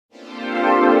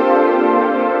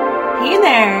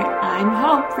there, I'm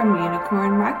Hope from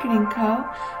Unicorn Marketing Co.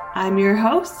 I'm your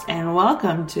host and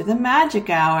welcome to the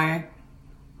Magic Hour.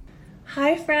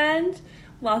 Hi friend,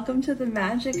 welcome to the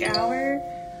Magic Hour.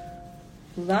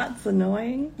 That's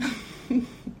annoying.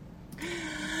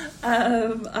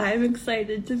 I'm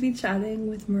excited to be chatting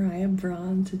with Mariah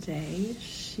Braun today.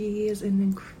 She is an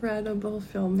incredible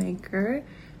filmmaker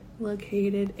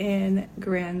located in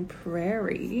Grand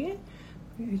Prairie.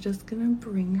 We're just gonna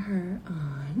bring her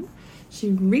on.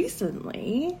 She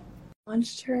recently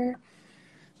launched her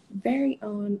very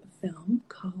own film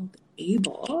called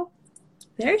Able.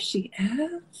 There she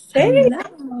is. Hey!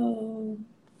 Hello.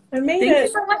 I made Thank it. you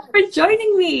so much for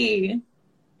joining me.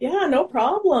 Yeah, no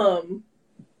problem.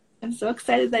 I'm so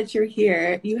excited that you're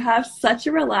here. You have such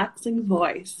a relaxing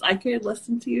voice. I could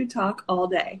listen to you talk all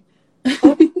day.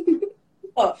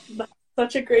 Oh, that's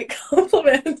such a great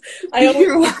compliment. I always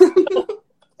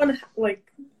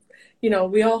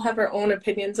we all have our own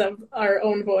opinions of our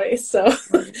own voice. So,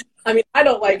 I mean, I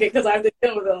don't like it because I have to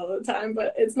deal with it all the time,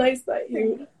 but it's nice that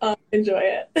you enjoy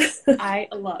it. I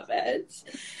love it.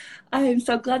 I'm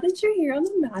so glad that you're here on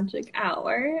the Magic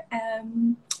Hour.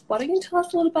 Why don't you tell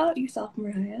us a little about yourself,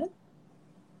 Mariah?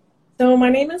 So my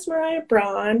name is Mariah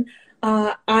Braun.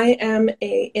 I am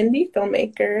an indie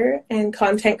filmmaker and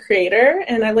content creator,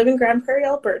 and I live in Grand Prairie,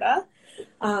 Alberta.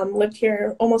 Lived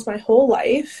here almost my whole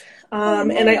life.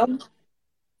 And I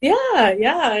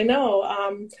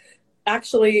know.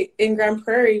 Actually, in Grand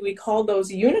Prairie, we call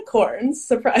those unicorns,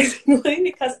 surprisingly,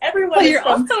 because everyone you're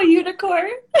also a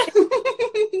unicorn.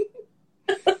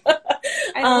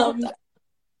 I love that.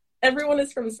 Everyone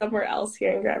is from somewhere else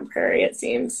here in Grand Prairie, it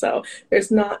seems. So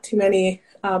there's not too many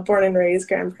born and raised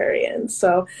Grand Prairians.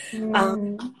 So,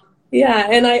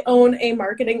 and I own a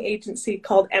marketing agency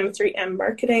called M3M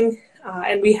Marketing,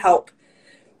 and we help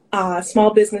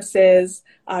small businesses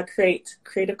create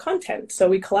creative content. So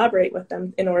we collaborate with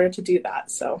them in order to do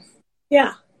that. So,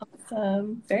 yeah.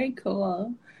 Awesome. Very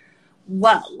cool.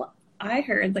 Well, I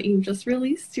heard that you just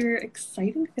released your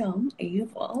exciting film,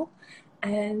 Able.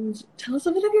 And tell us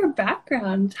a bit of your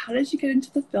background. How did you get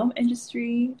into the film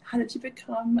industry? How did you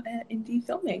become an indie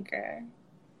filmmaker?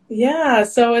 Yeah,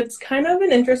 so it's kind of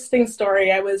an interesting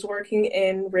story. I was working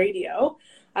in radio.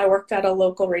 I worked at a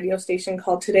local radio station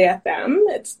called Today FM.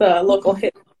 It's the local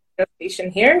hit radio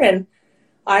station here, and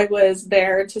I was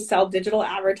there to sell digital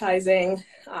advertising.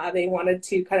 They wanted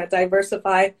to kind of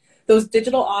diversify those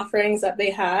digital offerings that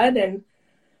they had, and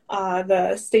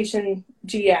the station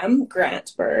GM,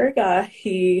 Grant Berg,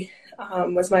 he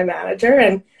was my manager,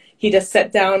 and he just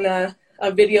set down a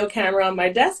video camera on my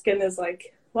desk and is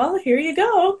like, well, here you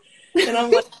go. And I'm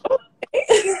like,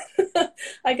 okay,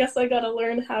 I guess I got to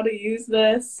learn how to use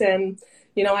this. And,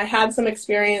 you know, I had some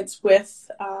experience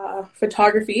with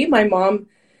photography. My mom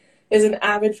is an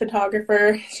avid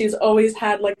photographer. She's always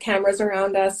had like cameras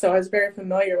around us, so I was very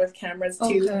familiar with cameras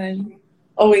too. Good.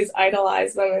 Always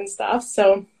idolize them and stuff.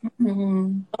 So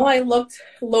I looked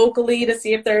locally to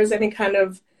see if there was any kind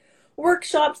of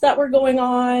workshops that were going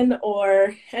on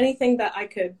or anything that I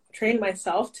could train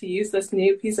myself to use this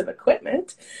new piece of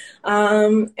equipment.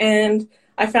 And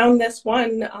I found this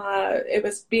one. It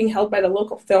was being held by the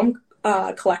local film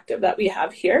collective that we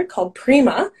have here called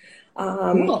Prima.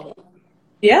 Cool.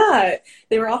 Yeah,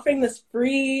 they were offering this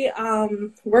free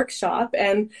workshop.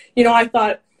 And, you know, I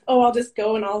thought, oh, I'll just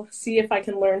go and I'll see if I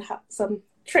can learn some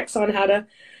tricks on how to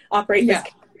operate this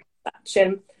camera.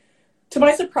 And to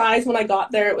my surprise, when I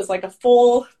got there, it was like a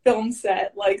full film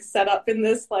set, like set up in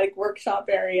this like workshop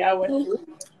area with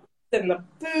and the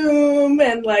boom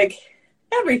and like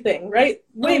everything, right?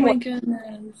 Way more,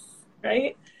 goodness.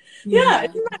 Right? Yeah,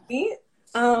 isn't that neat?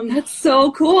 That's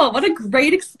so cool. What a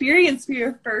great experience for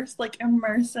your first like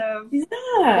immersive. Yeah.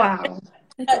 Wow.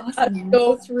 That's awesome.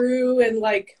 Go through and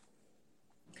like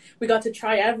we got to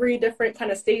try every different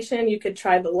kind of station. You could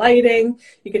try the lighting.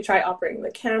 You could try operating the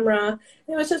camera.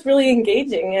 It was just really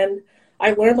engaging. And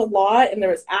I learned a lot. And there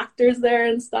was actors there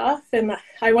and stuff. And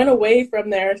I went away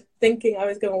from there thinking I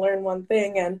was going to learn one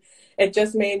thing. And it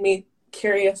just made me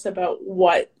curious about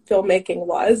what filmmaking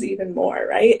was even more,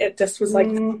 right? It just was like,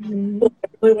 I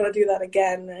really want to do that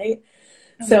again, right?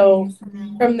 So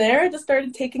from there, I just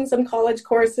started taking some college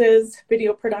courses,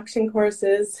 video production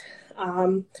courses,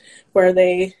 where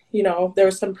they, you know, there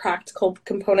was some practical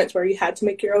components where you had to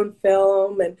make your own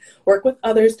film and work with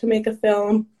others to make a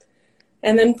film.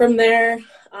 And then from there,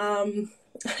 I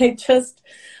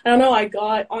don't know, I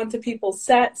got onto people's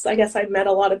sets. I guess I met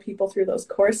a lot of people through those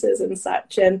courses and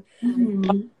such, and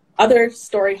other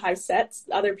story hive sets,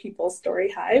 other people's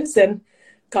story hives, and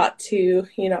got to,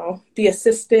 you know, be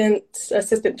assistant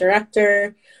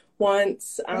director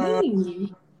once.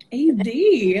 AD.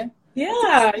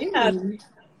 Yeah, yeah.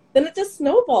 Then it just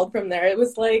snowballed from there. It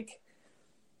was like,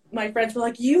 my friends were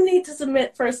like, you need to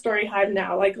submit for a story hive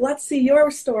now. Like, let's see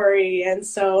your story. And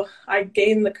so I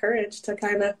gained the courage to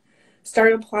kind of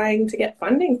start applying to get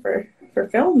funding for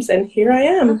films. And here I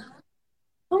am.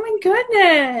 Oh my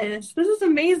goodness. This is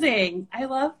amazing. I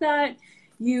love that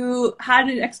you had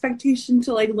an expectation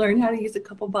to like learn how to use a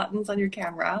couple buttons on your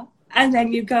camera. And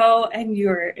then you go and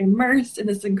you're immersed in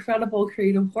this incredible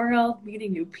creative world,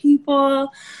 meeting new people,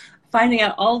 finding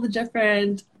out all the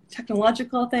different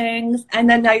technological things. And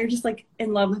then now you're just like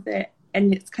in love with it.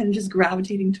 And it's kind of just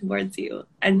gravitating towards you.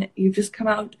 And you've just come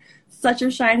out such a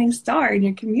shining star in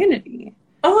your community.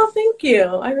 Oh, thank you.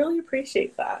 I really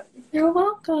appreciate that. You're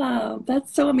welcome.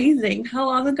 That's so amazing. How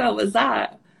long ago was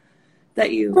that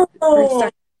you first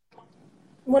started?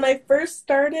 When I first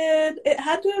started, it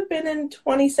had to have been in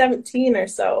 2017 or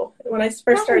so when I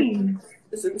first started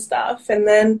and stuff. And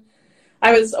then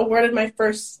I was awarded my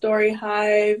first story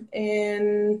hive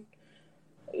it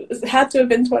had to have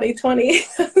been 2020,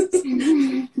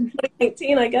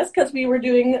 2019, I guess, because we were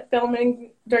doing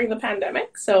filming during the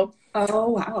pandemic. So, oh,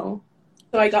 wow.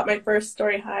 So I got my first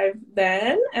story hive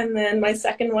then, and then my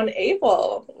second one,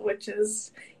 Able, which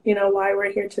is, why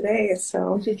we're here today.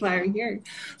 So which is why we're here.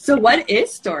 So what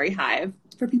is Story Hive?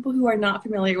 For people who are not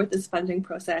familiar with this funding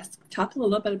process, talk a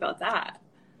little bit about that.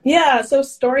 Yeah, so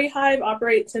Story Hive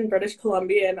operates in British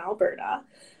Columbia and Alberta.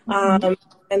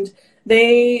 And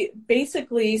they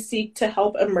basically seek to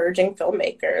help emerging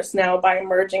filmmakers. Now, by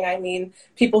emerging, I mean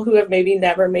people who have maybe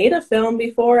never made a film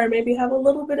before, or maybe have a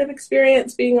little bit of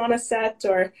experience being on a set,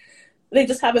 or they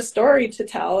just have a story to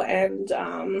tell. And,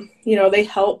 they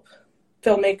help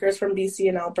filmmakers from BC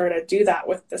and Alberta do that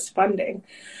with this funding.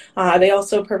 They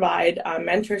also provide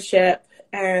mentorship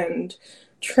and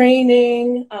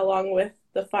training along with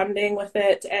the funding with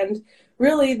it. And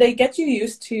really, they get you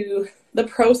used to the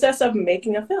process of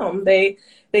making a film. They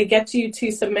get you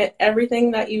to submit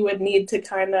everything that you would need to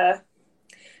kind of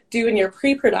do in your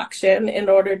pre-production in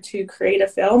order to create a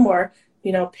film or,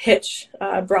 pitch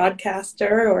a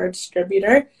broadcaster or a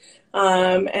distributor.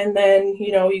 And then,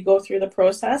 you go through the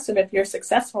process. And if you're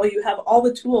successful, you have all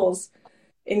the tools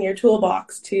in your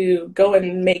toolbox to go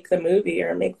and make the movie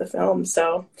or make the film.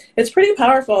 So it's pretty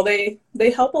powerful. They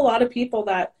help a lot of people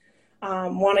that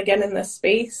want to get in this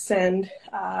space, and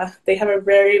they have a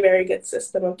very, very good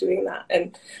system of doing that.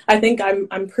 And I think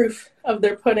I'm proof of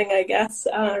their pudding, I guess,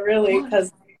 really,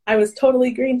 because I was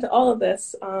totally green to all of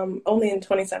this only in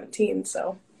 2017.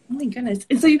 So. Oh my goodness.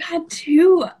 And so you've had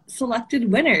 2 selected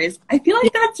winners. I feel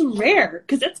like that's rare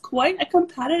because it's quite a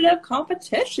competitive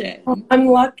competition. I'm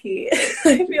lucky.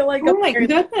 I feel like oh my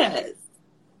goodness.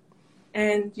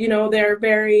 And they're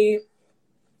very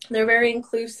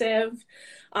inclusive.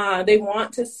 They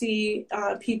want to see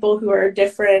people who are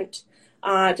different,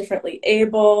 differently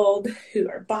abled, who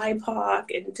are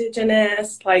BIPOC,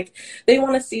 Indigenous. Like, they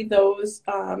want to see those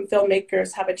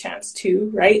filmmakers have a chance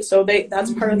too, right? So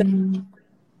that's part of the.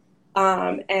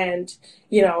 And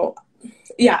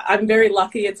I'm very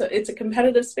lucky. It's a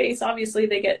competitive space. Obviously,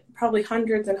 they get probably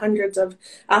hundreds and hundreds of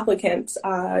applicants.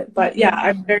 But yeah,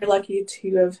 I'm very lucky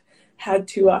to have had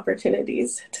 2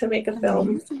 opportunities to make a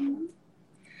film.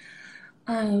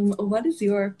 What is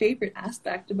your favorite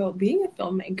aspect about being a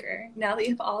filmmaker? Now that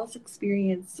you have all this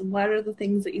experience, what are the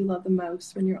things that you love the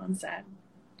most when you're on set?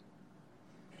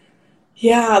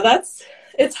 Yeah,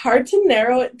 it's hard to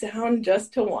narrow it down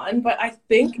just to one, but I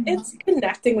think it's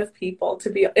connecting with people.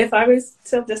 If I was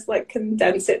to just like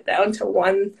condense it down to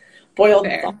one boiled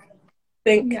thought, I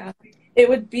think it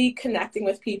would be connecting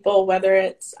with people, whether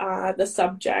it's the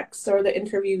subjects or the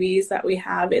interviewees that we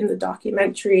have in the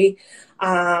documentary,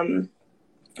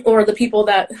 or the people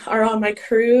that are on my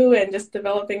crew, and just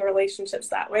developing relationships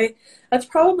that way. That's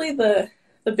probably the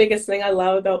biggest thing I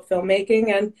love about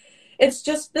filmmaking. And it's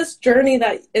just this journey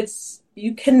that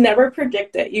you can never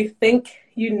predict it. You think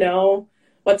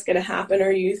what's going to happen,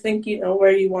 or you think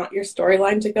where you want your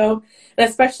storyline to go. And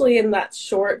especially in that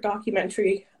short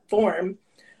documentary form,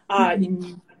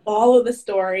 you follow the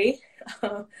story,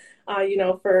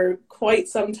 for quite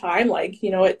some time. Like,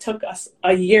 it took us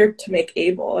a year to make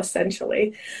Able,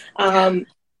 essentially. And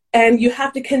you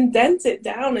have to condense it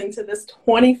down into this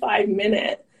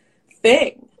 25-minute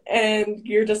thing. And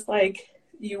you're just like,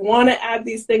 you want to add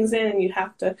these things in, and you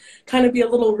have to kind of be a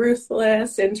little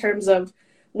ruthless in terms of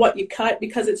what you cut,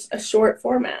 because it's a short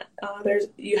format.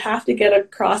 You have to get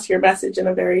across your message in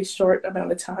a very short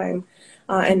amount of time,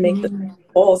 and make the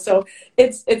whole. So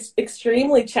it's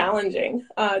extremely challenging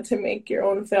to make your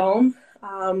own film.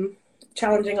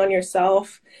 challenging on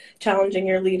yourself, challenging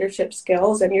your leadership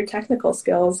skills and your technical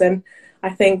skills. And I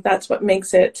think that's what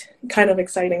makes it kind of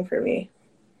exciting for me.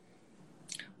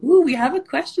 Ooh, we have a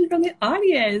question from the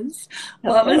audience.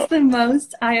 What was the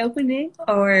most eye-opening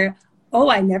or, oh,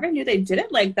 I never knew they did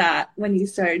it like that when you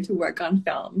started to work on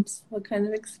films? What kind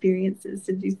of experiences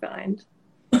did you find?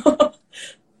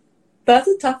 That's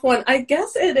a tough one. I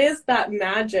guess it is that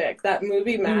magic, that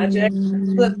movie magic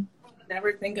that I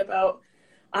never think about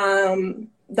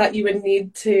that you would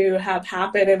need to have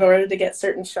happen in order to get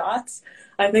certain shots.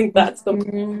 I think that's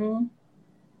the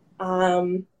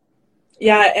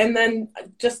yeah, and then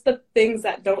just the things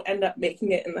that don't end up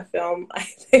making it in the film, I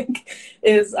think,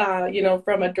 is,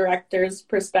 from a director's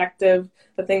perspective,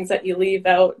 the things that you leave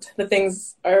out, the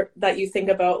things that you think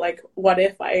about, like, what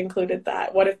if I included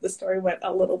that? What if the story went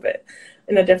a little bit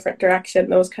in a different direction?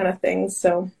 Those kind of things.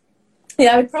 So,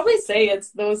 yeah, I would probably say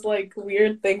it's those, like,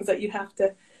 weird things that you have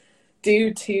to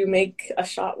do to make a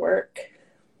shot work.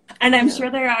 And I'm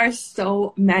sure there are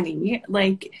so many,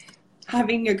 like,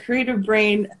 having your creative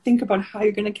brain think about how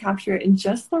you're going to capture it in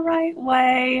just the right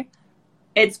way.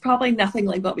 It's probably nothing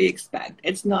like what we expect.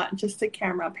 It's not just a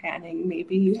camera panning.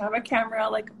 Maybe you have a camera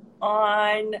like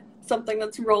on something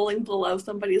that's rolling below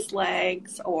somebody's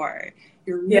legs, or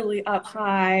you're really up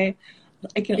high.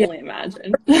 I can only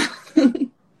imagine.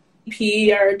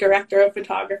 Our director of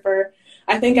photographer,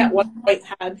 I think at one point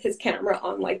had his camera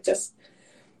on like just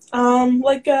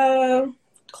like a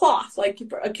cloth, like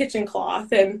a kitchen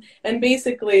cloth, and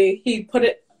basically he put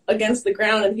it against the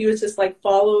ground and he was just like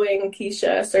following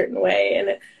Keisha a certain way,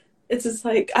 and it's just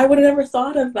like I would have never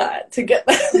thought of that to get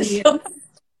that shot.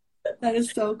 That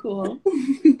is so cool.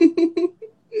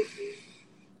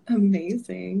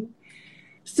 Amazing.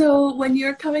 So when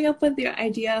you're coming up with your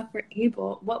idea for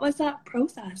Able, what was that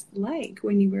process like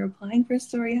when you were applying for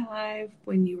Story Hive,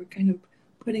 when you were kind of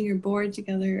putting your board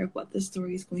together of what the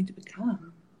story is going to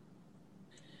become?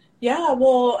 Yeah,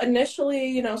 well,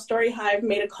 initially, Story Hive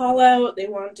made a call out. They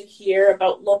wanted to hear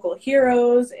about local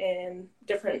heroes in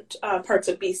different parts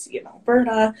of BC and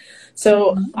Alberta.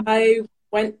 So I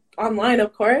went online,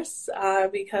 of course,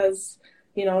 because,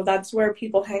 that's where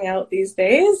people hang out these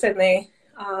days. And they,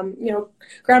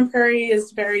 Grand Prairie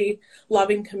is very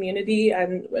loving community,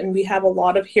 and we have a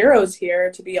lot of heroes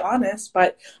here, to be honest.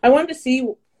 But I wanted to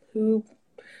see who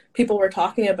people were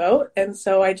talking about. And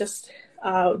so I just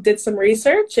did some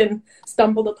research and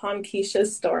stumbled upon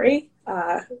Keisha's story.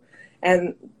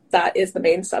 And that is the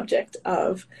main subject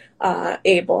of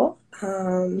Able.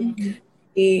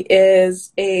 He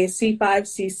is a C5,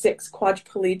 C6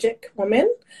 quadriplegic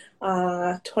woman,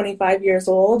 25 years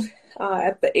old.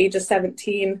 At the age of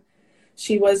 17,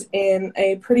 she was in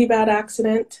a pretty bad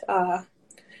accident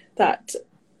that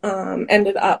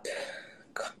ended up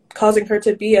causing her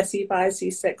to be a C5,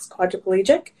 C6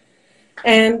 quadriplegic.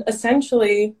 And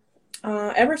essentially,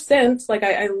 ever since, like,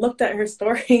 I looked at her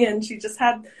story and she just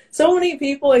had so many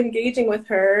people engaging with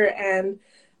her and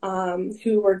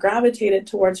who were gravitated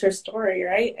towards her story,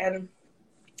 right? And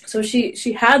so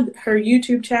she had her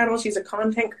YouTube channel. She's a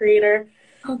content creator.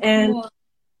 Oh, cool.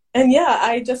 And yeah,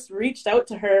 I just reached out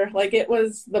to her. Like, it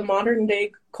was the modern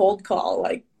day cold call,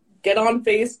 like, get on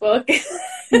Facebook.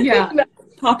 Yeah,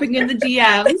 popping in the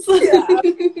DMs.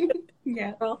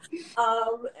 Yeah.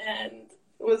 And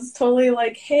was totally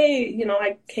like, hey,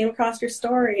 I came across your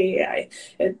story.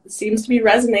 It seems to be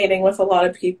resonating with a lot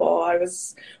of people. I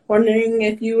was wondering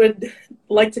if you would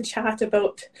like to chat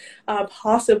about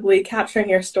possibly capturing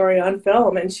your story on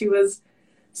film. And she was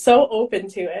so open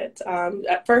to it.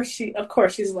 At first,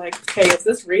 she's like, okay, is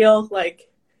this real? Like,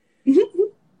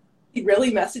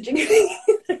 really messaging me?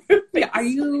 Yeah, are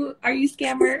you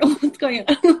scammer? What's going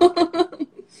on?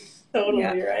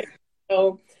 Totally right.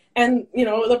 So, and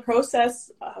the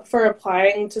process for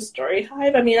applying to Story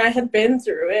Hive, I mean, I had been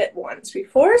through it once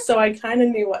before, so I kind of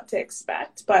knew what to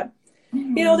expect. But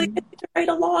they get you to write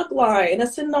a log line, a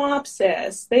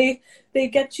synopsis. They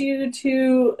get you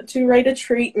to write a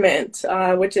treatment,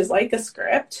 which is like a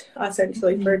script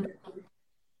essentially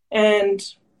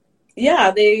and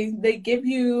yeah, they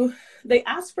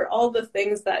ask for all the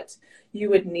things that you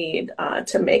would need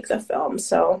to make the film.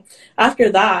 So after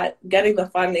that, getting the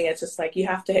funding, it's just like you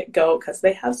have to hit go because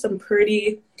they have some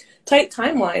pretty tight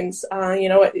timelines.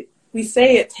 We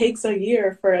say it takes a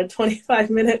year for a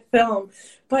 25-minute film,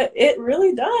 but it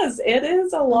really does. It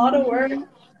is a lot of work.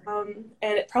 And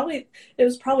it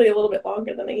was probably a little bit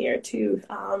longer than a year too,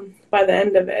 by the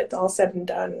end of it, all said and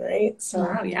done, right? So,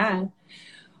 wow, yeah.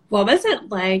 What was it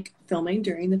like filming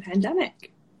during the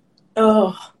pandemic?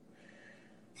 Oh,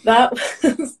 that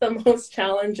was the most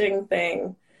challenging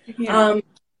thing. Yeah.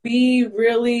 We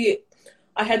really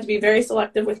I had to be very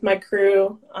selective with my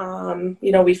crew.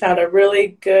 We found a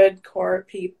really good core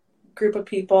group of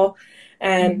people,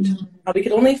 and we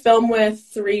could only film with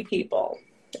 3 people.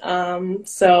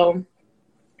 So,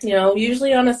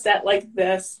 usually on a set like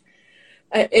this,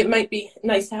 it might be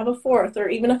nice to have a 4th or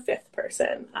even a 5th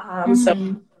person.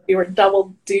 So we were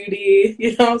double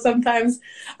duty. Sometimes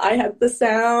I had the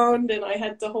sound and I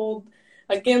had to hold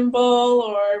a gimbal,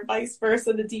 or vice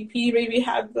versa. The DP maybe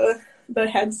had the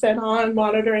headset on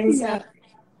monitoring sound.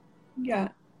 Yeah.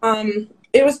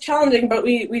 It was challenging, but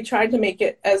we tried to make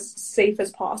it as safe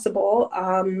as possible.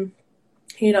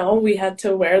 We had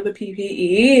to wear the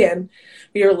PPE, and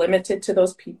we were limited to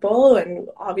those people. And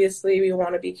obviously we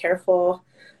want to be careful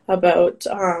about,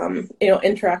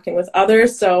 interacting with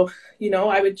others. So,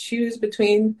 I would choose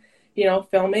between,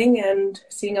 filming and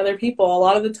seeing other people. A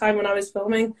lot of the time when I was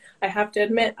filming, I have to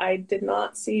admit, I did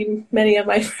not see many of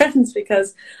my friends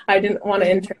because I didn't want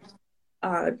to interact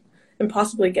and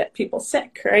possibly get people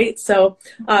sick, right? So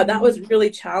that was really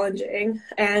challenging.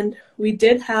 And we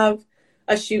did have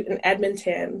a shoot in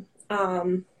Edmonton.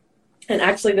 And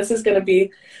actually, this is going to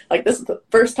be, this is the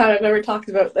first time I've ever talked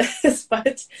about this,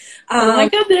 but oh my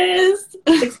goodness,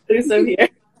 exclusive here.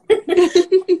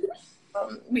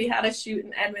 We had a shoot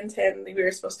in Edmonton. We were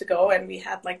supposed to go, and we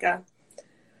had a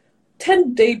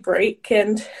 10-day break.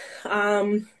 And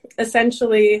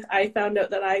essentially, I found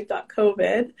out that I got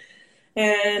COVID,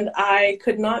 and I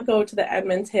could not go to the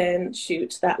Edmonton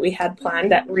shoot that we had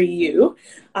planned at REU,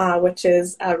 which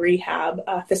is a rehab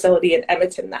facility in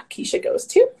Edmonton that Keisha goes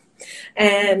to.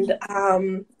 And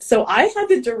so I had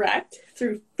to direct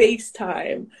through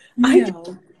FaceTime.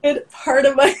 No. I did part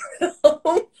of my film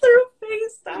through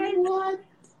FaceTime. What?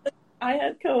 I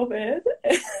had COVID.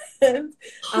 And,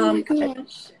 oh my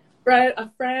gosh.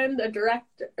 A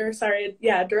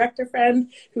director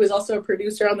friend who was also a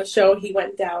producer on the show, he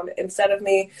went down instead of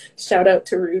me. Shout out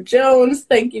to Rue Jones.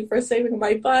 Thank you for saving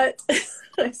my butt.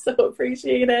 I so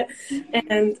appreciate it.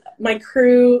 And my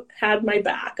crew had my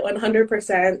back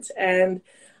 100%. And,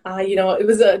 it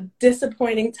was a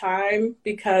disappointing time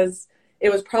because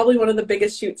it was probably one of the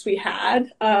biggest shoots we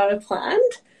had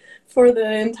planned for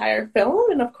the entire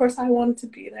film. And of course I wanted to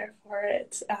be there for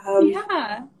it.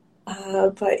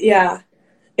 But yeah,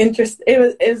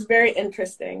 it was very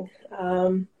interesting.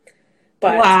 But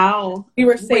wow, we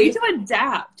were safe. Way to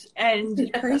adapt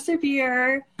and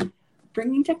persevere,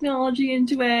 bringing technology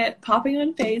into it, popping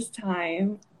on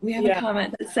FaceTime. We have a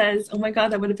comment that says, "Oh my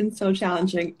god, that would have been so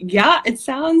challenging." Yeah, it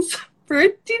sounds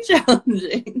pretty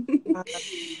challenging.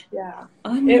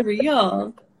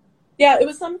 Unreal. It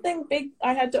was something big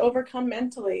I had to overcome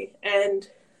mentally, and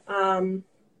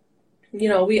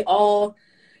we all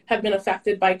have been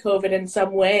affected by COVID in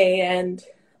some way. And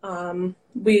Keisha,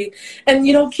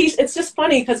 it's just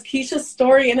funny because Keisha's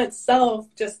story in itself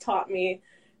just taught me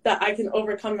that I can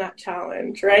overcome that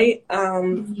challenge, right?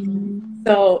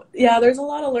 So yeah, there's a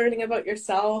lot of learning about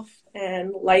yourself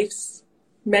and life's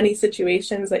many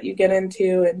situations that you get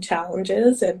into and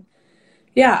challenges. And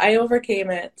yeah, I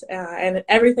overcame it, and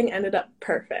everything ended up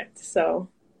perfect. So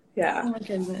yeah. Oh my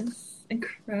goodness,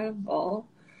 incredible.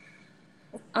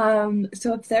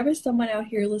 So if there was someone out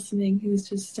here listening who's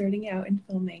just starting out in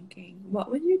filmmaking, what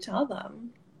would you tell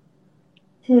them?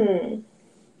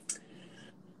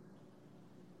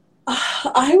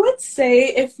 I would say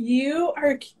if you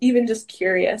are even just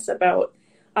curious about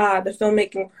the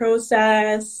filmmaking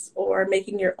process or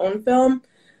making your own film,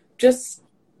 just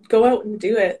go out and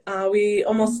do it. We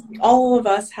almost all of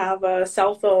us have a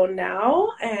cell phone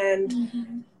now,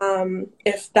 and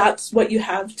if that's what you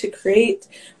have to create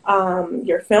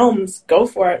your films, go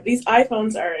for it. These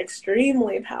iPhones are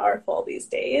extremely powerful these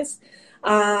days.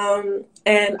 And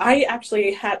I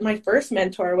actually had my first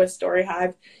mentor with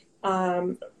StoryHive.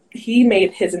 He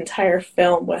made his entire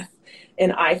film with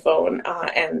an iPhone,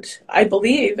 and I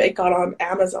believe it got on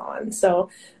Amazon. So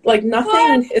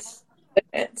nothing is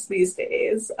limits these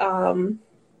days.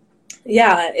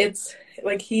 It's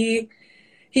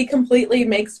he completely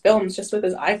makes films just with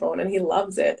his iPhone, and he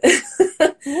loves it.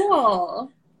 Cool.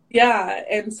 Yeah,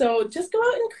 and so just go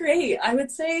out and create. I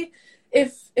would say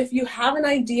if you have an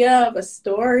idea of a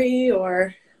story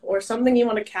or something you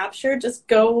want to capture, just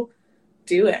go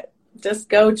do it. Just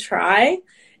go try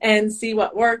and see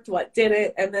what worked, what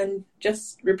didn't, and then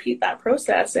just repeat that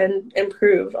process and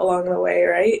improve along the way,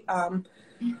 right?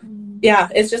 Yeah,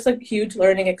 it's just a huge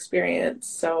learning experience.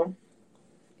 So,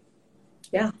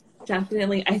 yeah.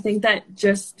 Definitely. I think that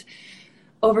just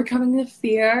overcoming the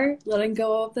fear, letting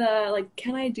go of the,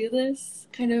 can I do this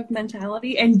kind of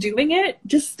mentality, and doing it,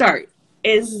 just start,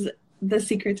 is the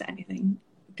secret to anything.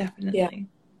 Definitely. Yeah.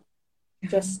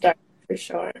 Just start, for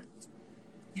sure.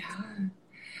 Yeah.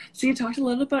 So you talked a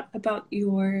little bit about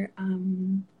your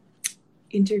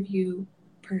interview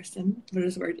person. What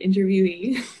is the word?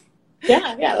 Interviewee.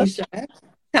 Yeah. Keisha.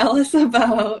 Tell us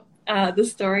about the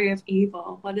story of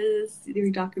Evil. What is your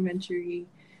documentary?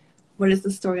 What is the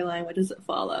storyline? What does it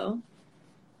follow?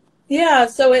 Yeah,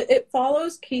 so it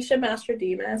follows Keisha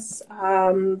Mastrodemus,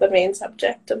 the main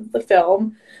subject of the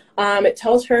film. It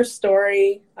tells her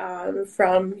story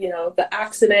from, the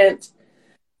accident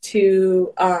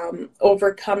to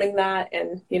overcoming that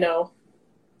and,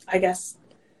 I guess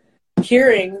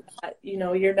hearing that,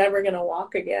 you're never going to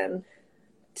walk again,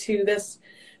 to this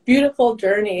beautiful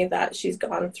journey that she's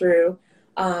gone through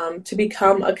to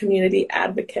become a community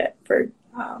advocate for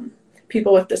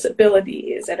people with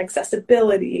disabilities and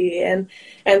accessibility and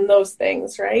those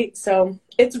things, right? So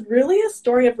it's really a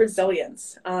story of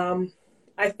resilience.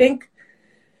 I think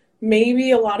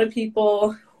maybe a lot of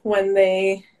people, when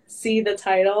they see the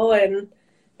title and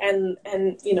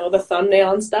the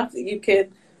thumbnail and stuff, you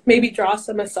could maybe draw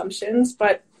some assumptions,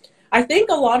 but I think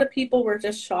a lot of people were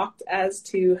just shocked as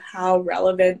to how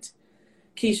relevant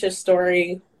Keisha's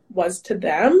story was to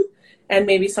them and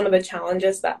maybe some of the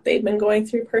challenges that they've been going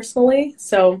through personally.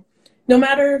 So no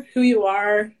matter who you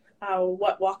are,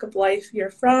 what walk of life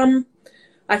you're from,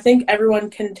 I think everyone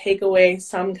can take away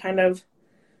some kind of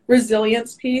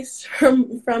resilience piece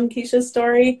from Keisha's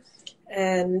story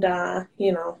and,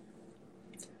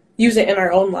 use it in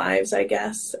our own lives, I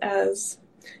guess, as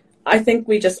I think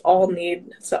we just all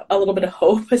need a little bit of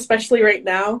hope, especially right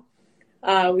now.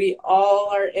 We all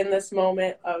are in this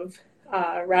moment of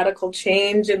radical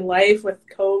change in life with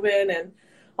COVID and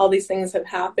all these things have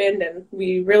happened, and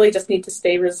we really just need to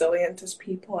stay resilient as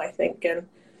people, I think. And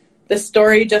the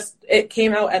story it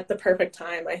came out at the perfect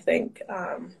time, I think,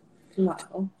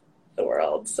 Wow. the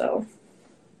world. So,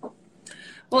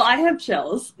 well, I have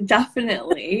chills,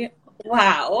 definitely.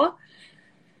 Wow.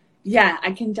 Yeah,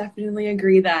 I can definitely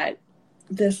agree that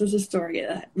this is a story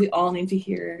that we all need to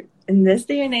hear in this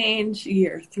day and age,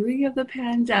 year 3 of the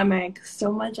pandemic.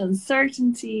 So much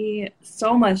uncertainty,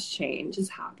 so much change has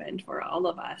happened for all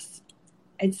of us.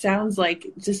 It sounds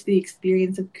like just the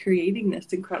experience of creating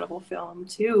this incredible film,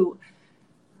 too,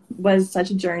 was such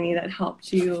a journey that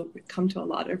helped you come to a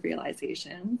lot of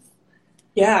realizations.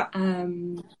 yeah.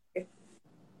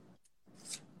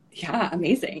 Yeah,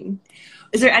 amazing.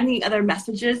 Is there any other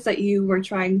messages that you were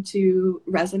trying to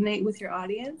resonate with your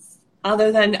audience other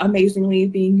than amazingly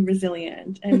being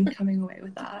resilient and coming away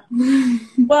with that?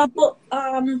 Well,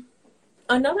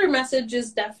 another message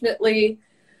is definitely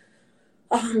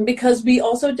because we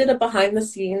also did a behind the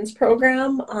scenes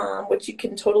program, which you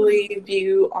can totally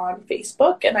view on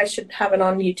Facebook, and I should have it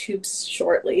on YouTube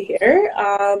shortly here.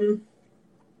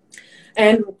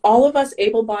 And all of us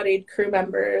able-bodied crew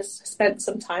members spent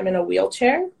some time in a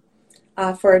wheelchair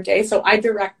for a day. So I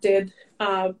directed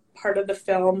part of the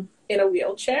film in a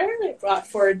wheelchair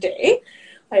for a day.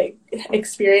 I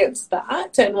experienced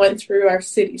that and went through our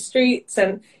city streets.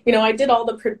 And, I did all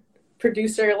the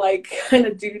producer kind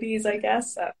of duties, I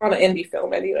guess, on an indie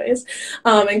film anyways,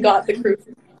 and got the crew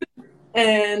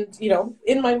and,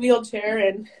 in my wheelchair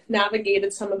and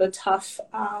navigated some of the tough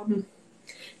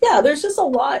there's just a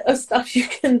lot of stuff you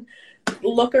can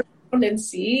look around and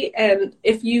see. And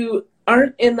if you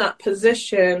aren't in that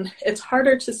position, it's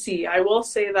harder to see. I will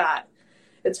say that.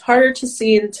 It's harder to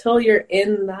see until you're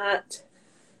in that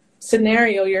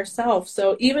scenario yourself.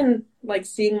 So even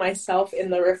seeing myself in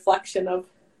the reflection of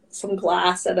some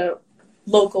glass at a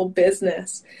local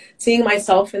business, seeing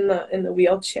myself in the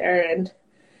wheelchair, and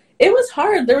it was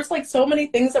hard. There was so many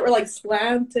things that were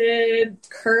slanted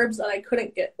curbs that I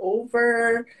couldn't get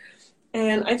over.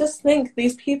 And I just think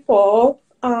these people,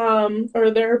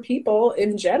 or there are people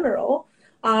in general,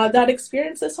 that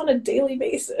experience this on a daily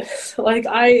basis.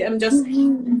 I am just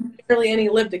barely any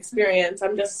lived experience.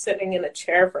 I'm just sitting in a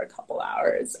chair for a couple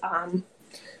hours.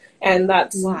 And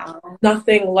that's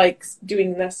nothing like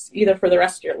doing this either for the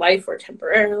rest of your life or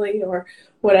temporarily or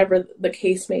whatever the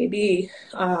case may be.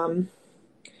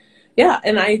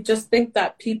 And I just think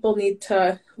that people need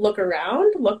to look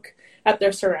around, look at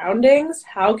their surroundings.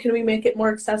 How can we make it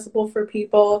more accessible for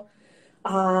people?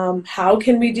 How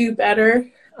can we do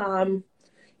better?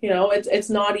 It's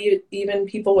not even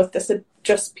people with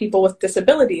just people with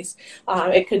disabilities.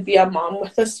 It could be a mom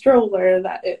with a stroller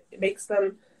that it makes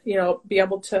them, be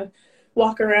able to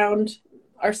walk around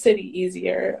our city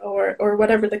easier or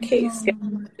whatever the case,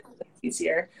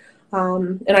 easier.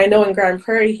 And I know in Grand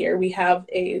Prairie here, we have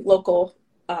a local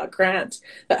grant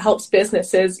that helps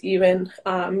businesses even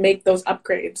make those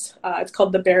upgrades. It's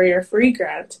called the Barrier Free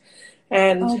Grant.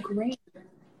 And great.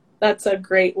 That's a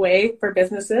great way for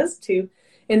businesses to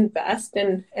invest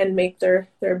and make their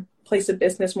place of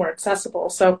business more accessible.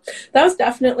 So that was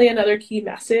definitely another key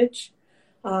message.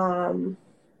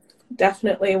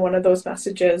 Definitely one of those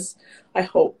messages I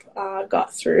hope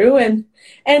got through,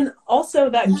 and also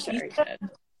that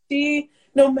she,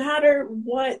 no matter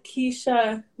what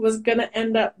Keisha was gonna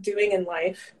end up doing in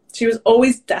life, she was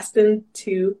always destined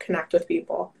to connect with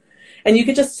people, and you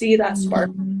could just see that spark.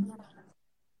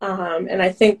 And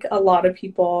I think a lot of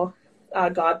people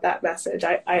got that message.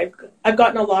 I've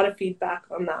gotten a lot of feedback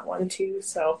on that one too.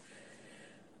 So,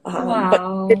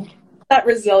 Wow. But that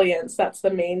resilience, that's the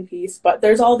main piece. But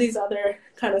there's all these other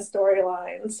kind of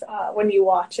storylines. When you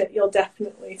watch it, you'll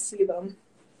definitely see them.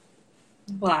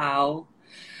 Wow.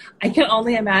 I can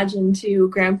only imagine too,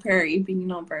 Grand Prairie being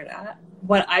in Alberta.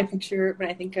 What I picture when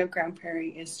I think of Grand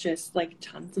Prairie is just like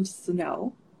tons of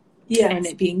snow. Yes. And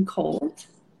it being cold.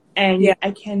 And yeah.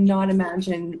 I cannot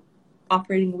imagine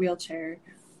operating a wheelchair,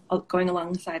 going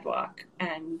along the sidewalk,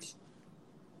 and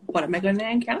what am I going to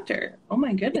encounter? Oh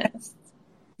my goodness.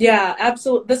 Yeah,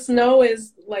 absolutely. The snow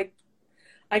is like,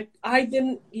 I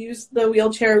didn't use the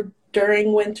wheelchair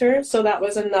during winter, so that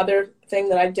was another thing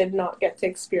that I did not get to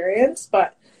experience,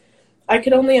 but I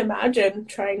could only imagine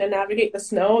trying to navigate the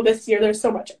snow. This year there's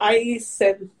so much ice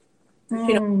and,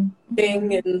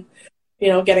 thing, and,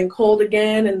 getting cold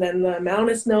again, and then the amount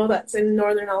of snow that's in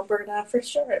northern Alberta, for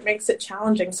sure, it makes it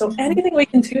challenging. So anything we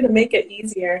can do to make it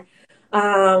easier.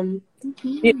 I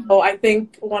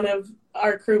think one of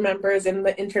our crew members in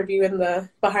the interview in the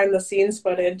behind the scenes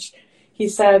footage, he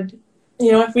said,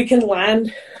 if we can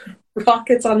land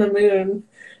rockets on the moon,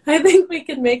 I think we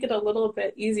can make it a little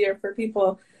bit easier for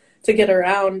people to get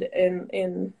around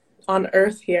on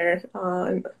Earth here.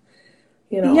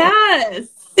 Yes.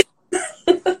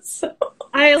 So.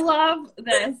 I love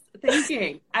this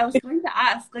thinking. I was going to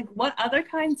ask, what other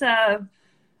kinds of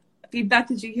feedback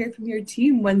did you hear from your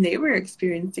team when they were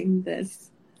experiencing this?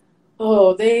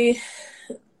 Oh, they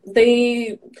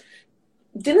didn't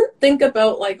think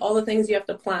about all the things you have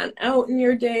to plan out in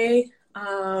your day.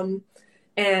 And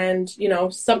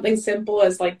something simple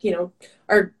as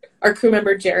our crew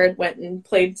member Jared went and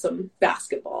played some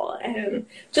basketball, and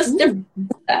just different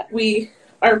that we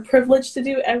are privileged to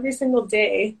do every single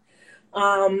day.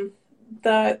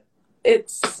 That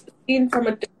it's seen from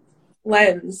a different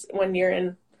lens when you're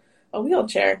in a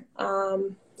wheelchair,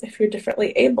 if you're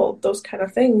differently abled, those kind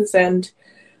of things. And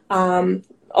a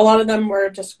lot of them were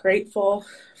just grateful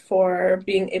for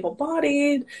being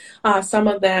able-bodied. Some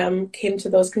of them came to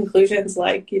those conclusions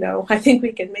I think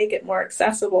we can make it more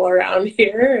accessible around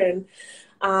here.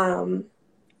 And and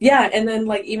then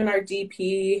even our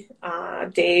DP,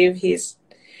 Dave,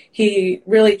 he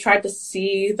really tried to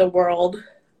see the world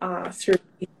through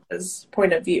his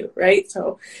point of view, right?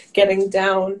 So getting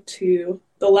down to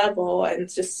the level and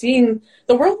just seeing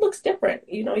the world looks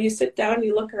different. You sit down,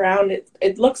 you look around,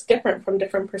 it looks different from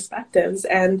different perspectives.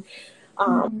 And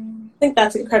I think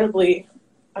that's incredibly,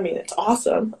 it's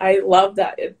awesome. I love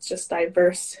that it's just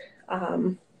diverse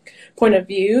point of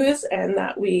views, and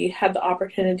that we had the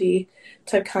opportunity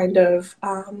to kind of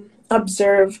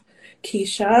observe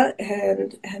Keisha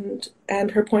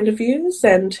and her point of views.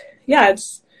 And I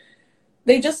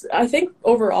think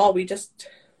overall we just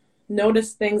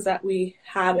notice things that we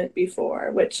haven't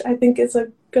before, which I think is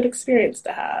a good experience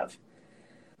to have.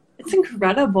 It's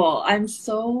incredible. I'm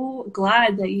so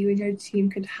glad that you and your team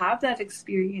could have that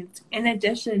experience in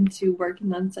addition to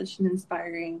working on such an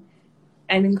inspiring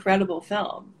and incredible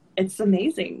film. It's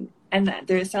amazing. And that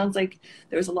it sounds like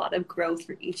there was a lot of growth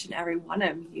for each and every one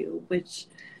of you, which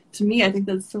to me, I think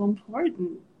that's so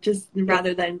important. Just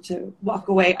rather than to walk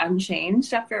away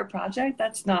unchanged after a project,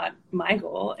 that's not my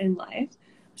goal in life.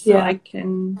 So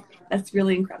that's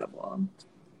really incredible.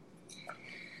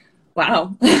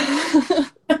 Wow.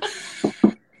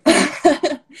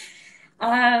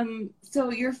 So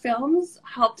your films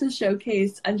help to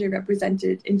showcase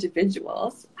underrepresented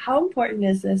individuals. How important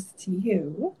is this to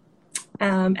you?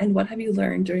 And what have you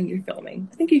learned during your filming?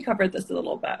 I think you covered this a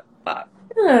little bit, but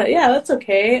yeah, that's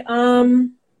okay.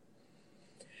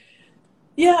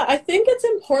 I think it's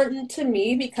important to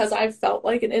me because I've felt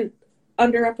like an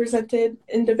underrepresented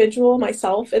individual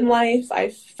myself in life. I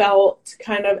felt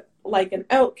kind of like an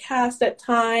outcast at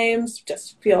times,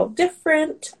 just feel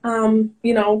different.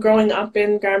 Growing up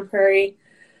in Grand Prairie,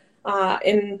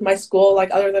 in my school,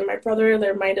 other than my brother,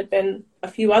 there might have been a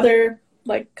few other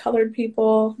colored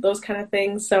people, those kind of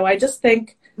things. So I just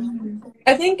think,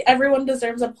 I think everyone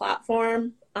deserves a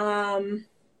platform.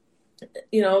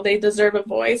 They deserve a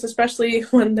voice, especially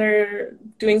when they're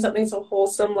doing something so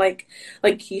wholesome like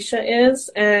Keisha is.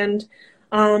 And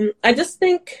I just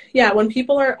think, yeah, when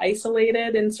people are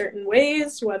isolated in certain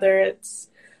ways, whether it's,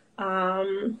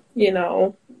 you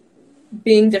know,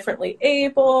 being differently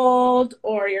abled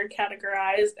or you're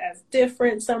categorized as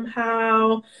different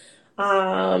somehow,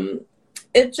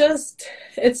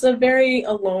 it's a very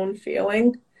alone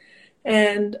feeling.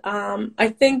 And I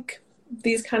think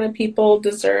these kind of people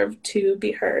deserve to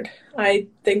be heard. I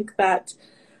think that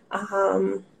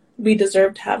we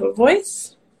deserve to have a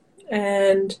voice,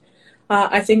 and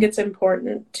I think it's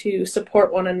important to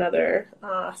support one another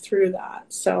through that.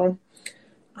 So,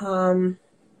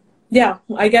 yeah,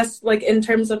 I guess like in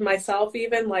terms of myself,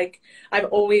 even like I've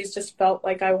always just felt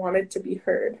like I wanted to be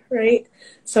heard, right?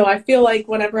 So I feel like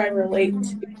whenever I relate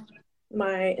to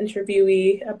my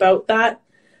interviewee about that,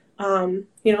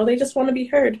 you know, they just want to be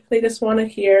heard. They just want to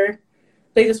hear,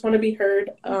 they just want to be heard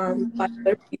by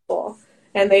other people,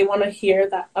 and they want to hear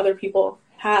that other people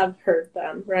have heard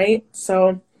them, right?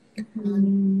 So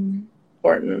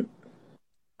important.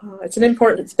 It's an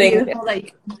important thing. Beautiful that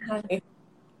you can have,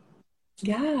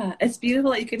 yeah, it's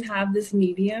beautiful that you can have this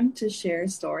medium to share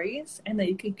stories and that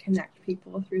you can connect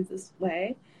people through this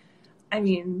way. I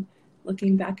mean,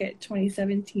 looking back at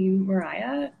 2017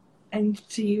 Mariah and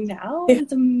to you now,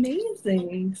 it's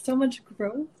amazing. So much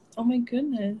growth. Oh my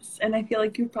goodness. And I feel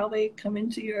like you've probably come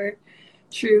into your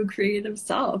true creative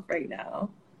self right now.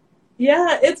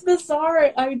 Yeah, it's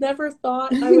bizarre. I never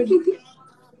thought I would be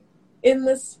in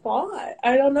this spot.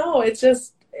 I don't know. It's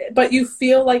just, but you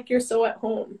feel like you're so at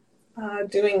home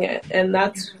doing it. And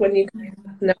that's when you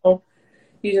know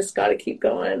you just got to keep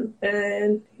going,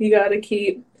 and you got to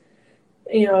keep,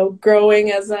 you know,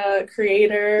 growing as a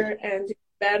creator and do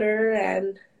better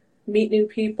and meet new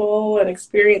people and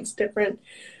experience different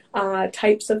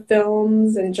types of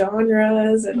films and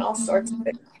genres and all sorts of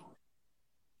things.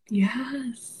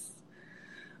 Yes.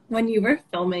 When you were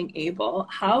filming Able,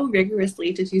 how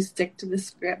rigorously did you stick to the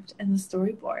script and the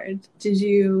storyboard? Did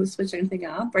you switch anything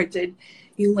up, or did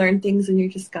you learn things in your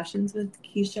discussions with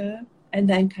Keisha and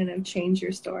then kind of change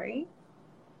your story?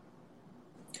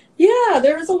 Yeah,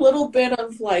 there was a little bit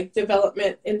of like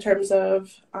development in terms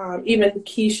of even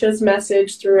Keisha's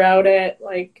message throughout it.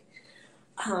 Like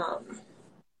I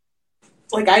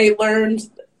learned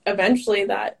eventually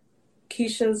that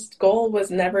Keisha's goal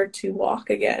was never to walk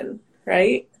again,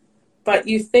 right? But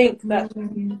you think that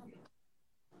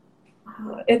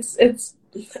it's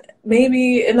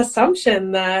maybe an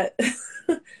assumption that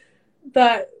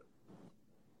that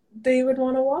they would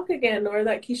want to walk again, or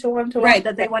that Keisha wanted to walk right,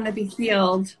 that they want to be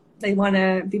healed. They want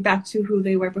to be back to who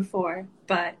they were before.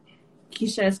 But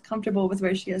Keisha is comfortable with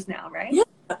where she is now, right? Yeah,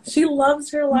 she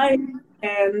loves her life,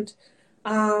 and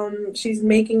she's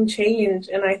making change,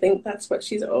 and I think that's what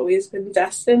she's always been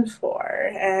destined for,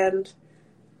 and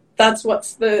that's what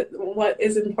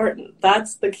is important.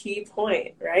 That's the key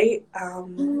point, right?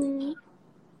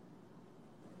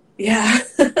 Yeah.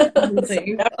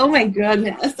 Oh my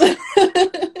goodness.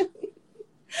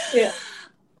 Yeah.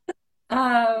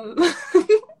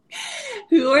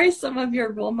 Who are some of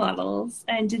your role models,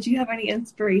 and did you have any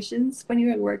inspirations when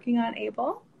you were working on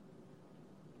Able?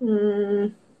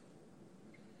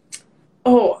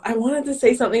 Oh, I wanted to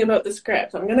say something about the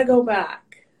script. I'm gonna go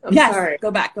back. I'm sorry. Go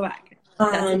back.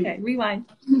 That's okay. Rewind.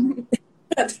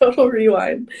 Total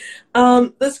rewind.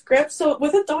 The script, so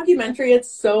with a documentary,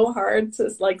 it's so hard to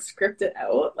like script it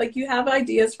out. Like you have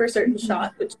ideas for certain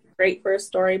shots, which is great for a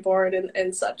storyboard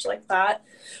and such like that.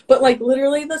 But like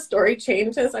literally the story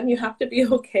changes and you have to be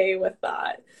okay with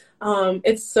that.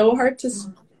 It's so hard to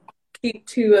keep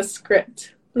to a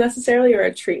script necessarily, or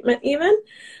a treatment even.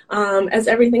 As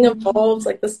everything evolves,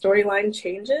 like the storyline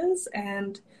changes.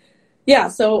 And yeah,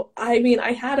 so I mean,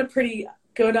 I had a pretty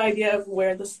good idea of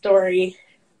where the story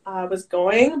was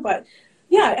going, but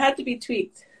yeah, it had to be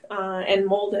tweaked and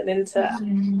molded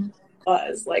into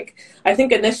was. Like, I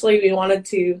think initially we wanted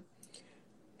to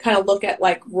kind of look at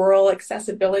like rural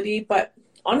accessibility, but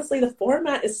honestly the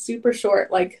format is super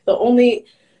short. Like the only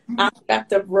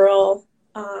aspect of rural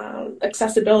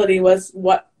accessibility was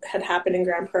what had happened in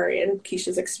Grand Prairie and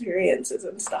Keisha's experiences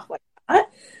and stuff like that.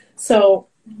 So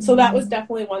that was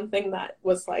definitely one thing that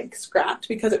was like scrapped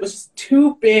because it was just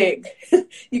too big.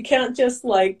 You can't just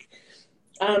like,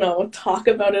 I don't know, talk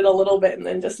about it a little bit and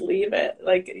then just leave it.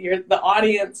 Like the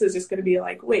audience is just going to be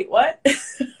like, wait, what?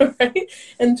 Right?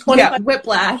 And 25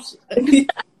 whiplash.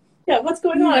 Yeah, what's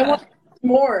going on? I want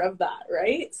more of that,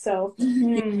 right? So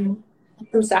some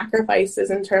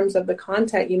sacrifices in terms of the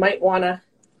content. You might want to,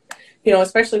 you know,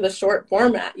 especially the short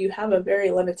format, you have a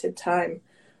very limited time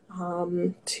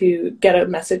to get a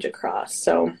message across.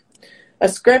 So a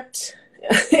script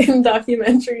in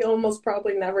documentary almost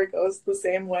probably never goes the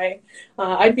same way.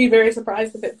 I'd be very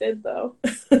surprised if it did, though.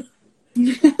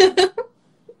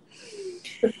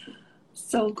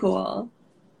 So cool.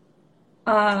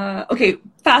 Okay,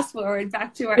 fast forward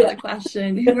back to our other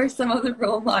question. Who are some of the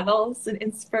role models and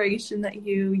inspiration that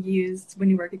you used when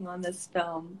you're working on this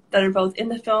film that are both in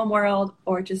the film world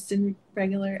or just in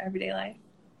regular everyday life?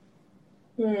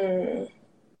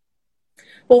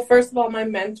 Well, first of all, my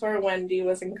mentor, Wendy,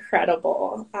 was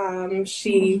incredible.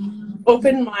 She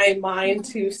opened my mind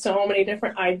to so many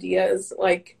different ideas,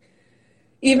 like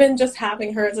even just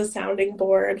having her as a sounding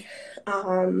board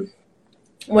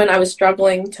when I was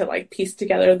struggling to like piece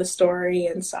together the story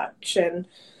and such. And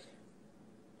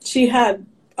she had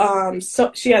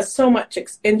she has so much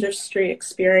industry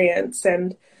experience,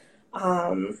 and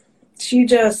she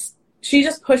just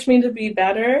pushed me to be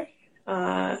better,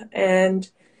 and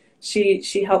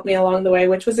she helped me along the way,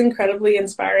 which was incredibly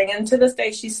inspiring. And to this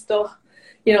day, she still,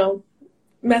 you know,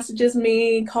 messages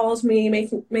me, calls me,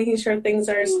 making sure things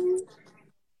are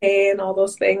okay and all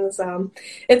those things.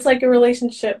 It's like a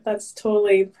relationship that's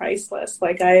totally priceless.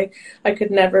 Like I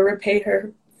could never repay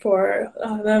her for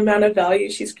the amount of value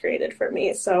she's created for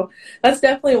me. So that's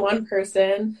definitely one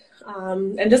person.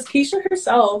 And just Keisha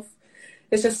herself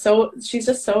is she's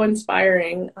just so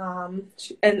inspiring.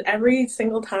 And every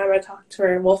single time I talk to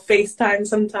her, we'll FaceTime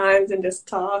sometimes and just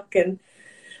talk and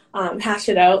hash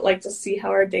it out, like to see how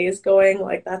our day is going.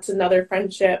 Like that's another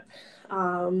friendship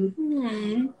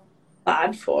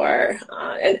glad for.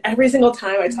 And every single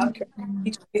time I talk to her, she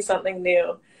teaches me something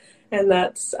new. And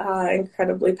that's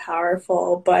incredibly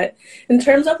powerful. But in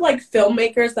terms of like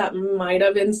filmmakers that might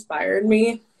have inspired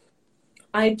me,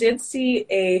 I did see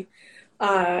a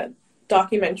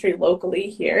documentary locally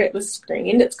here. It was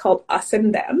screened. It's called Us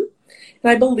and Them.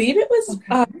 And I believe it was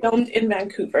filmed in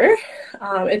Vancouver.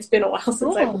 It's been a while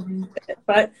since I've watched it,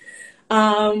 but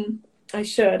I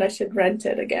should rent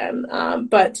it again.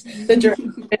 But the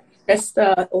director,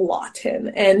 Krista Lawton,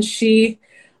 and she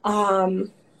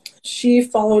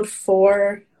followed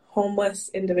 4 homeless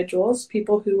individuals,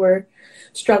 people who were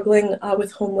struggling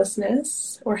with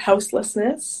homelessness or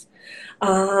houselessness.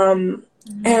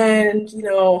 And, you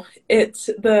know,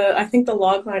 I think the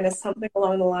log line is something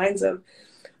along the lines of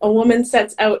a woman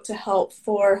sets out to help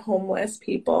 4 homeless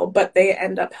people, but they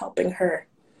end up helping her.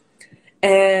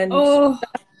 And that's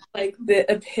like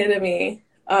the epitome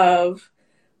of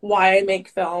why I make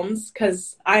films,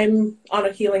 because I'm on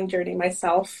a healing journey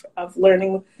myself of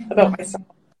learning about myself,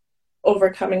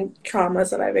 overcoming traumas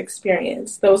that I've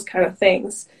experienced, those kind of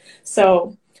things.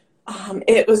 So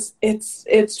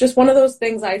it's just one of those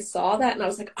things. I saw that and I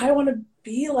was like, I want to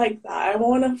be like that. I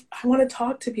want to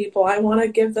talk to people. I want to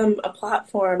give them a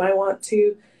platform. I want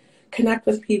to connect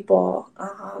with people.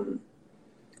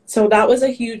 So that was a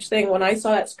huge thing. When I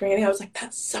saw that screening, I was like,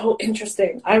 that's so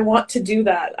interesting. I want to do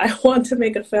that. I want to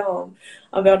make a film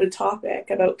about a topic,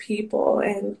 about people,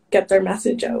 and get their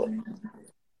message out.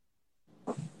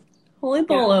 Holy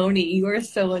baloney, you are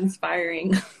so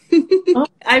inspiring.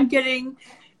 I'm getting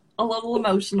a little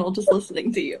emotional just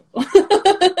listening to you.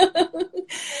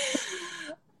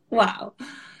 Wow.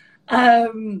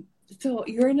 So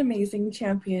you're an amazing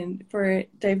champion for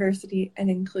diversity and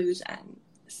inclusion.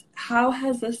 How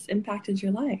has this impacted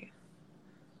your life?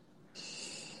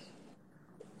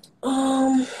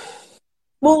 Well,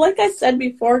 like I said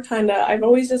before, I've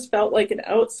always just felt like an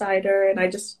outsider, and I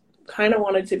just kind of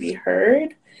wanted to be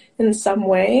heard in some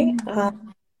way.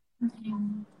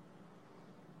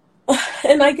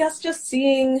 And I guess just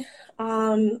seeing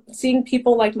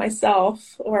people like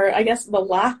myself, or I guess the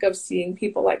lack of seeing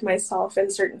people like myself in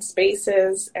certain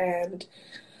spaces and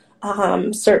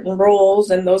certain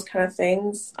roles and those kind of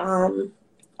things.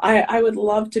 I would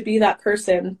love to be that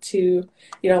person to,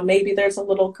 maybe there's a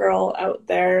little girl out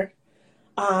there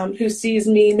who sees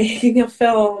me making a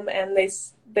film and they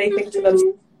think to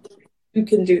themselves, you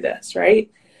can do this,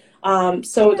 right?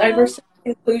 So diversity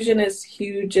and inclusion is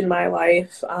huge in my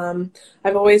life.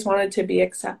 I've always wanted to be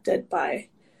accepted by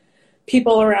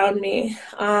people around me.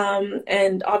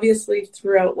 And obviously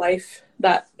throughout life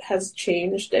that has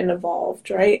changed and evolved,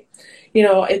 right?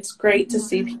 It's great to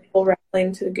see people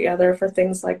rallying together for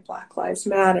things like Black Lives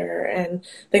Matter and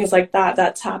things like that.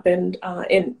 That's happened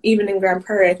even in Grand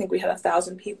Prairie. I think we had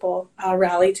 1,000 people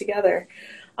rally together.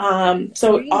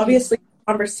 So obviously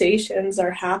conversations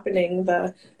are happening.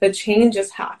 The change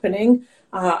is happening.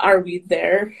 Are we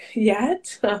there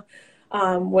yet?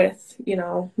 With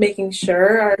making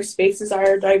sure our spaces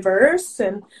are diverse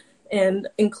and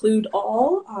include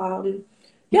all.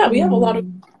 We have a lot of,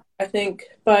 I think,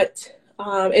 but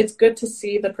it's good to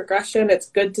see the progression. It's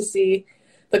good to see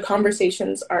the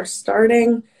conversations are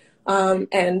starting.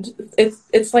 And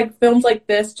it's like films like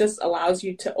this just allows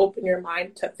you to open your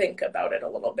mind to think about it a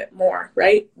little bit more,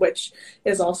 right? Which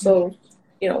is also,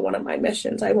 one of my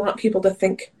missions. I want people to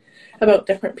think about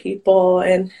different people,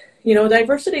 and,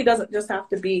 diversity doesn't just have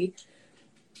to be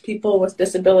people with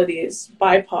disabilities,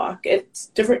 BIPOC. It's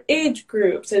different age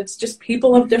groups. It's just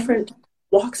people of different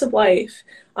walks of life.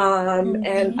 And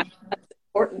I think that's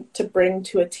important to bring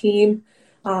to a team,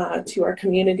 to our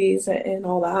communities and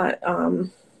all that.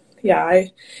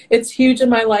 It's huge in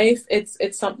my life.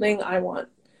 It's something I want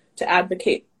to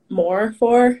advocate more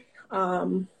for.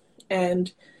 I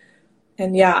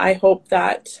hope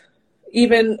that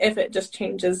even if it just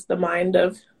changes the mind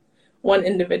of one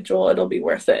individual, it'll be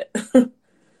worth it.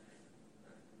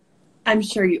 I'm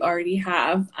sure you already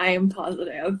have. I am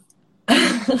positive.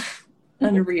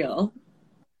 Unreal.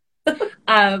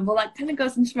 Well, that kind of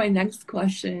goes into my next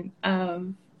question.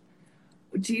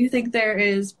 Do you think there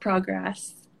is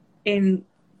progress in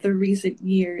the recent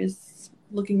years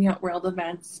looking at world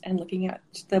events and looking at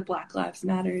the Black Lives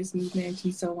Matters movement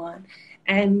and so on?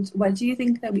 And what do you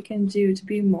think that we can do to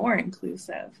be more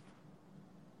inclusive?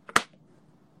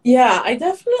 Yeah, I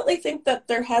definitely think that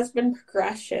there has been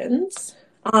progressions.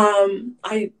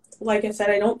 Like I said,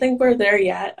 I don't think we're there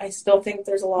yet. I still think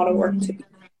there's a lot of work to be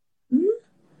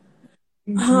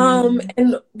done.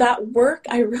 And that work,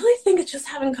 I really think it's just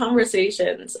having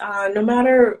conversations. No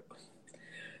matter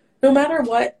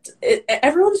what,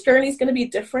 everyone's journey is going to be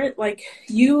different. Like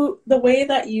the way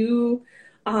that you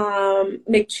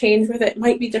make change with it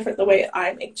might be different the way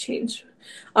I make change.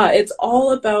 It's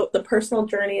all about the personal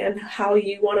journey and how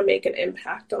you want to make an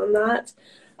impact on that,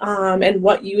 and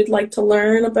what you would like to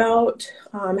learn about,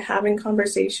 having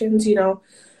conversations,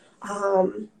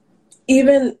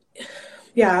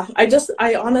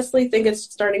 I honestly think it's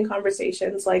starting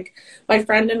conversations. Like my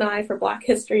friend and I, for Black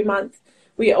History Month,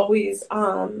 we always,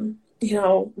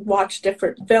 watch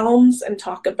different films and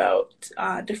talk about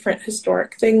different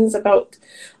historic things about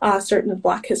certain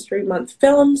Black History Month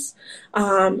films.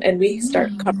 And we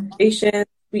start conversations.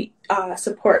 We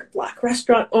support Black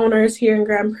restaurant owners here in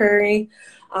Grand Prairie.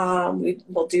 We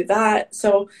will do that.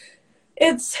 So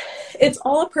it's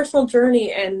all a personal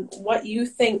journey, and what you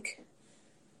think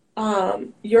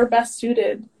you're best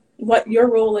suited, what your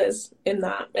role is in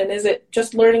that. And is it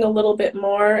just learning a little bit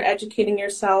more, educating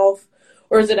yourself,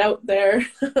 or is it out there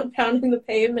pounding the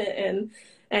pavement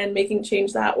and making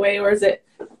change that way? Or is it,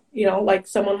 like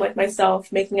someone like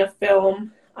myself making a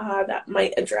film that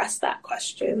might address that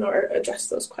question or address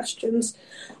those questions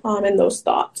and those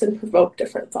thoughts and provoke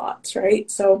different thoughts, right?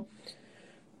 So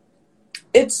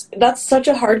that's such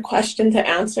a hard question to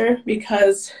answer,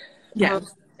 because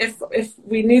if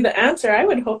we knew the answer, I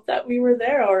would hope that we were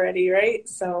there already, right?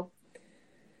 So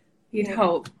you'd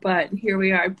hope, but here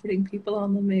we are putting people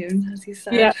on the moon, as you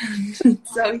said. Yeah.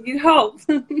 So you'd hope.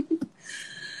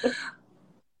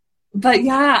 But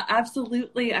yeah,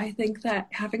 absolutely. I think that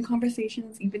having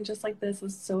conversations even just like this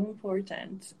is so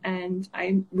important, and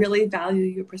I really value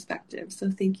your perspective.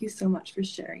 So thank you so much for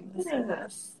sharing this with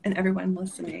us and everyone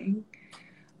listening.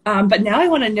 But now I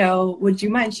want to know, would you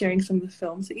mind sharing some of the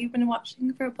films that you've been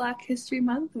watching for Black History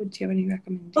Month? Would you have any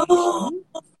recommendations?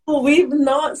 Oh, we've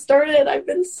not started. I've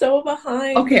been so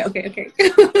behind. Okay.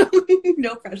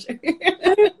 No pressure.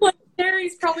 Like,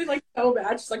 Carrie's probably like so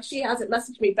bad. She's like, she hasn't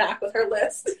messaged me back with her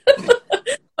list. But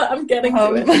I'm getting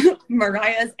to it.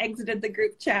 Mariah's exited the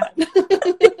group chat.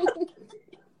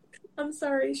 I'm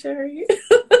sorry, Sherry.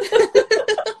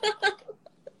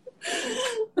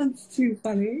 That's too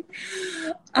funny.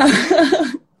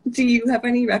 Do you have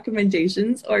any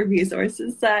recommendations or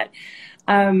resources that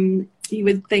you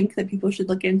would think that people should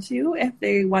look into if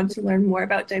they want to learn more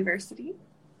about diversity?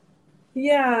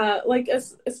 Yeah, like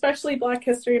especially Black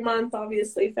History Month.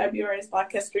 Obviously, February is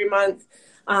Black History Month.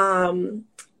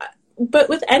 But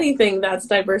with anything that's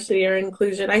diversity or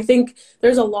inclusion, I think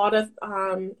there's a lot of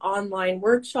online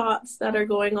workshops that are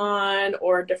going on,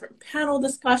 or different panel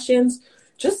discussions.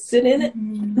 Just sit in it,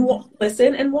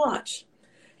 listen and watch.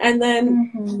 And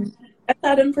then get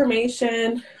that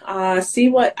information, see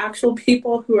what actual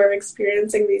people who are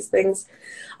experiencing these things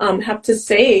have to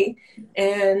say,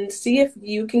 and see if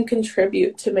you can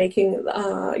contribute to making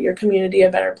your community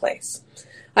a better place.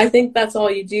 I think that's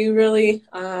all you do, really.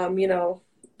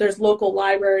 There's local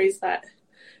libraries that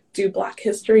do Black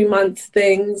History Month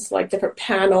things, like different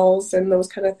panels and those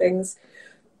kind of things.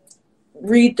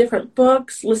 Read different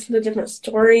books, listen to different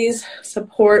stories,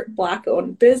 support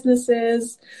Black-owned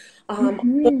businesses.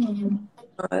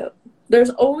 there's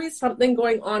always something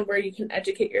going on where you can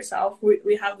educate yourself.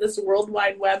 We have this World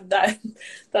Wide Web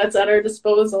that's at our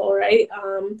disposal, right?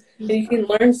 And you can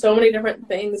learn so many different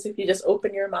things if you just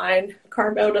open your mind,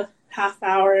 carve out a half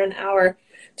hour, an hour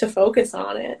to focus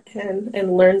on it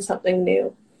and learn something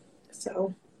new.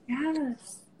 So,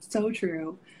 yes, so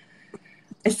true.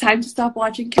 It's time to stop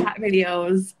watching cat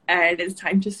videos, and it's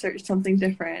time to search something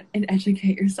different and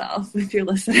educate yourself if you're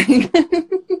listening.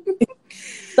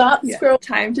 Stop scrolling.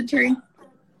 Time to turn.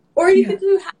 Or you could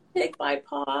do hashtag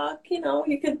BIPOC,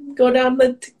 you could go down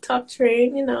the TikTok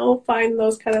train, find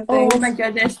those kind of things. Oh my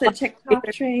goodness, the TikTok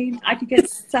train. I could get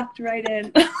sucked right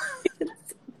in.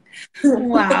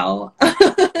 Wow.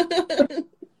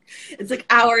 It's like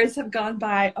hours have gone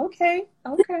by. Okay.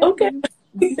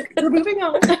 We're moving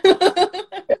on.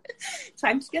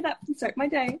 Time to get up and start my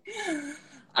day.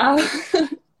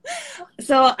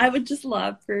 So I would just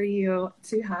love for you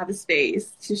to have a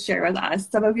space to share with us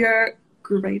some of your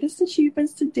greatest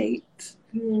achievements to date.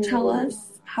 Tell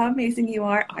us how amazing you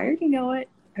are. I already know it.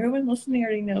 Everyone listening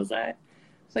already knows it.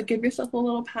 So give yourself a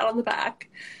little pat on the back.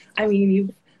 I mean,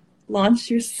 you've launched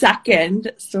your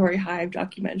second Story Hive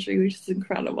documentary, which is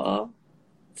incredible.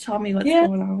 Tell me what's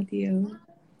going on with you.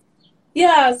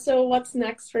 Yeah, so what's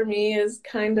next for me is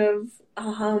kind of,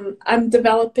 I'm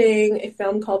developing a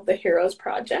film called The Heroes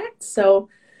Project. So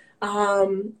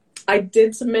I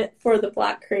did submit for the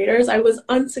Black Creators. I was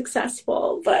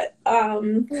unsuccessful, but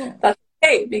that's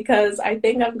okay because I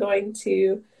think I'm going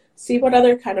to see what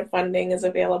other kind of funding is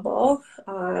available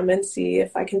and see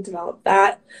if I can develop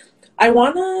that.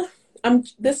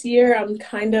 This year I'm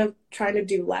kind of trying to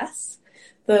do less.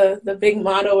 The big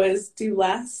motto is do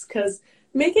less because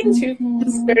making two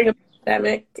films during a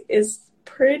pandemic is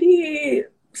pretty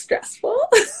stressful.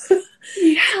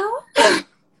 I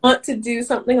want to do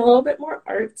something a little bit more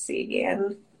artsy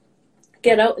and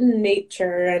get out in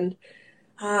nature, and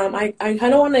I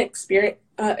kind of want to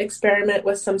experiment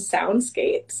with some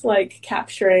soundscapes, like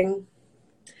capturing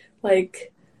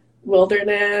like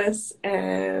wilderness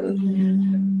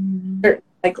and certain,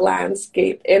 like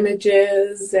landscape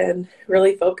images, and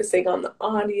really focusing on the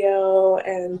audio.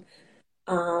 And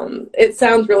it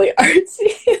sounds really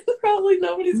artsy. Probably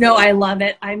nobody's. No, I love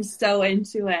it. I'm so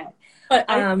into it. But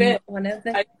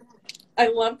I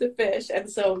love to fish, and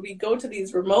so we go to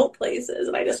these remote places,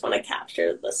 and I just want to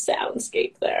capture the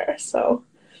soundscape there. So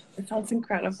it sounds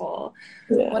incredible.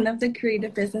 Yeah. One of the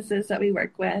creative businesses that we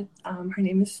work with, her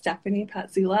name is Stephanie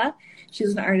Patzula.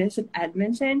 She's an artist in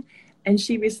Edmonton, and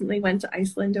she recently went to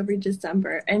Iceland over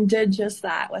December and did just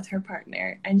that with her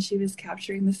partner, and she was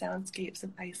capturing the soundscapes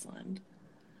of Iceland.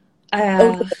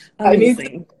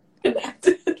 Amazing.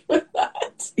 Connected with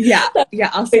that. Yeah,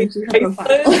 I'll send you her profile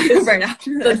right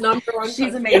after this. The number one.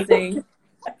 She's amazing.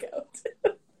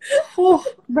 Oh,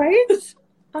 right?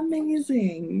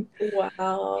 Amazing.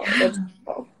 Wow. Yeah. That's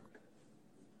cool.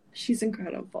 She's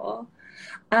incredible.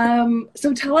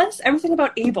 So tell us everything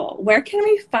about Able. Where can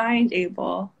we find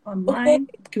Able? Online?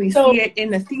 Can we see it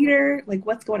in the theater? Like,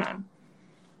 what's going on?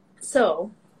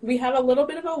 So we have a little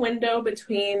bit of a window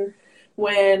between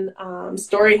when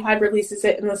Story Hive releases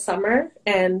it in the summer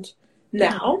and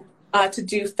now to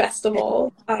do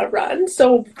festival run.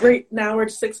 So right now we're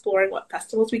just exploring what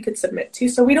festivals we could submit to.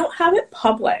 So we don't have it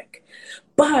public,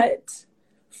 but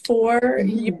for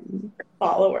your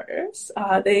followers,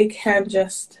 they can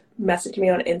just message me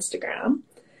on Instagram,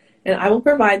 and I will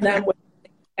provide them with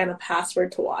a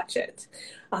password to watch it.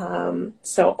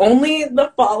 So only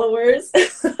the followers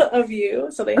of you.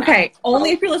 So they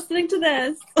only if you're listening to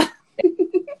this.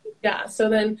 Yeah. So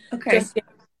then just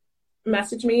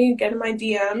message me, get in my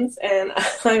DMs, and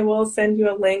I will send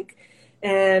you a link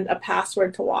and a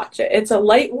password to watch it. It's a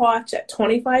light watch at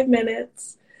 25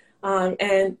 minutes.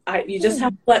 And you just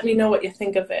have to let me know what you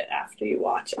think of it after you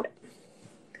watch it.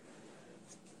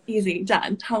 Easy,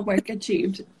 done. Homework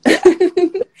achieved.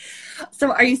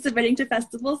 So are you submitting to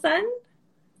festivals then?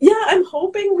 Yeah, I'm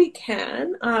hoping we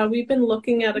can. We've been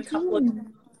looking at a couple of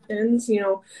options.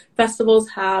 Festivals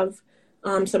have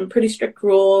some pretty strict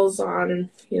rules on,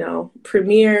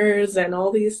 premieres and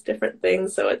all these different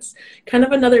things. So it's kind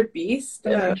of another beast.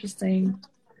 Interesting.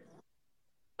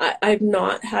 I've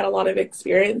not had a lot of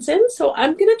experience in, so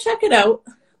I'm going to check it out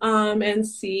and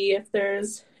see if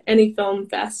there's any film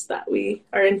fests that we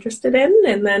are interested in.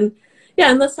 And then,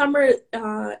 in the summer,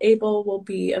 Able will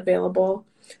be available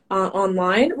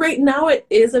online. Right now, it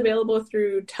is available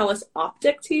through TELUS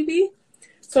Optic TV.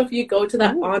 So if you go to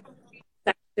that on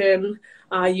section,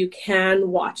 you can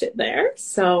watch it there.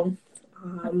 So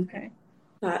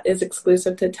that is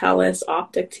exclusive to TELUS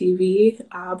Optic TV.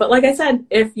 But like I said,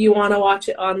 if you want to watch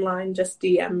it online, just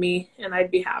DM me and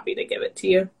I'd be happy to give it to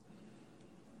you.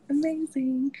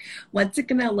 Amazing. What's it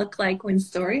gonna look like when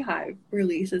Story Hive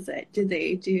releases it? Do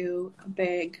they do a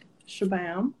big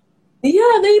shabam?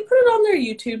 Yeah, they put it on their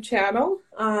YouTube channel.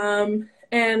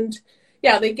 And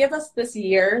yeah, they give us this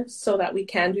year so that we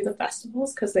can do the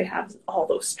festivals because they have all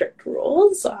those strict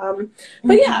rules.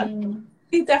 But yeah,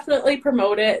 they definitely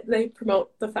promote it. They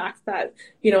promote the fact that,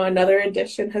 another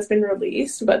edition has been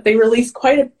released, but they release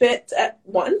quite a bit at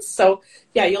once. So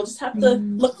yeah, you'll just have to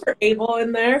look for Able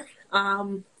in there.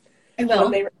 I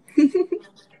will.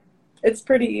 It's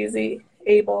pretty easy.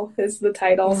 Able is the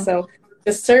title. So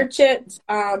just search it.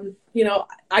 I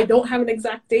don't have an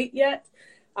exact date yet,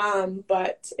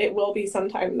 but it will be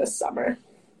sometime this summer.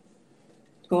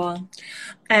 Cool.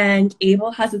 And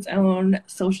Able has its own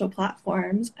social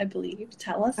platforms, I believe.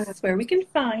 Tell us where we can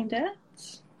find it.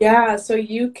 Yeah, so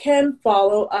you can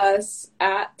follow us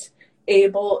at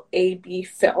Able AB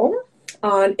Film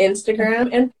on Instagram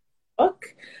and Facebook.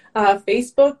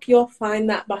 Facebook, you'll find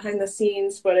that behind the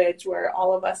scenes footage where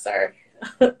all of us are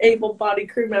able-bodied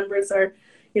crew members are,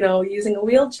 using a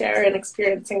wheelchair and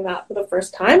experiencing that for the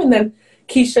first time. And then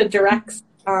Keisha directs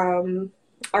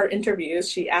our interviews.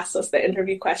 She asks us the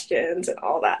interview questions and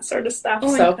all that sort of stuff.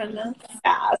 Oh so my goodness.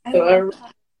 Yeah, so a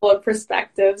couple of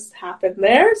perspectives happen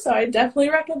there. So I definitely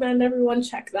recommend everyone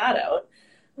check that out.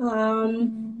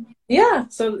 Yeah,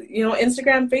 so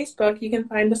Instagram, Facebook, you can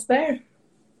find us there.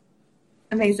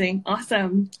 Amazing.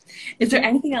 Awesome. Is there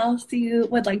anything else you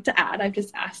would like to add? I've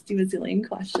just asked you a zillion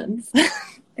questions.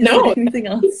 No, anything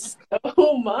else?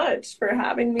 So much for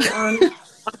having me on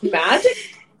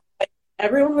Magic.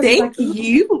 Everyone was Thank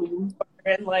you.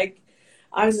 And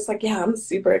I was just yeah, I'm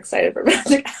super excited for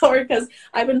Magic Hour because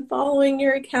I've been following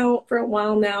your account for a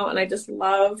while now, and I just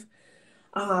love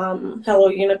Hello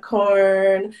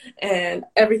Unicorn and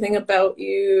everything about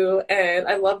you, and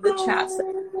I love the chats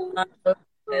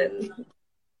and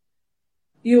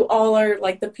you all are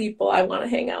the people I want to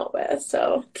hang out with.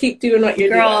 So keep doing what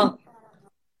you're doing.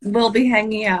 We'll be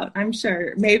hanging out, I'm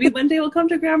sure. Maybe one day we'll come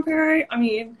to Grand Prairie. I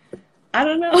mean, I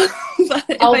don't know. But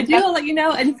if I do, I'll let you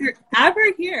know. And if you're ever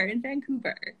here in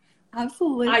Vancouver,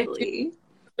 absolutely. I do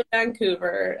to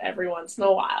Vancouver every once in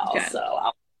a while. Okay. So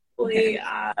I'll probably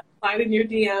slide in your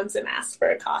DMs and ask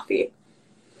for a coffee.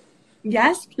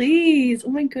 Yes, please. Oh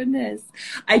my goodness.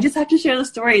 I just have to share the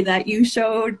story that you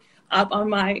showed up on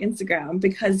my Instagram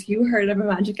because you heard of a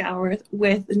Magic Hour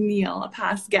with Neil, a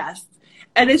past guest.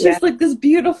 And it's just this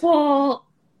beautiful,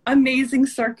 amazing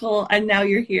circle. And now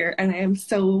you're here. And I am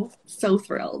so, so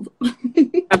thrilled.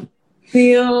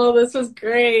 Neil, this was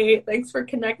great. Thanks for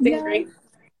connecting great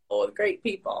people with great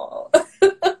people.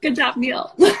 Good job,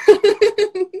 Neil.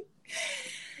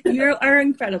 You are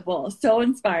incredible. So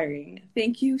inspiring.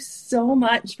 Thank you so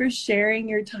much for sharing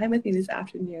your time with me this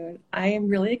afternoon. I am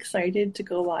really excited to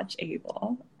go watch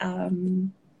Able.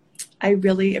 I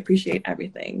really appreciate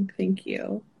everything. Thank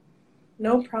you.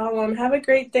 No problem. Have a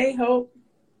great day, Hope.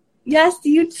 Yes,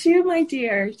 you too, my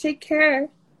dear. Take care.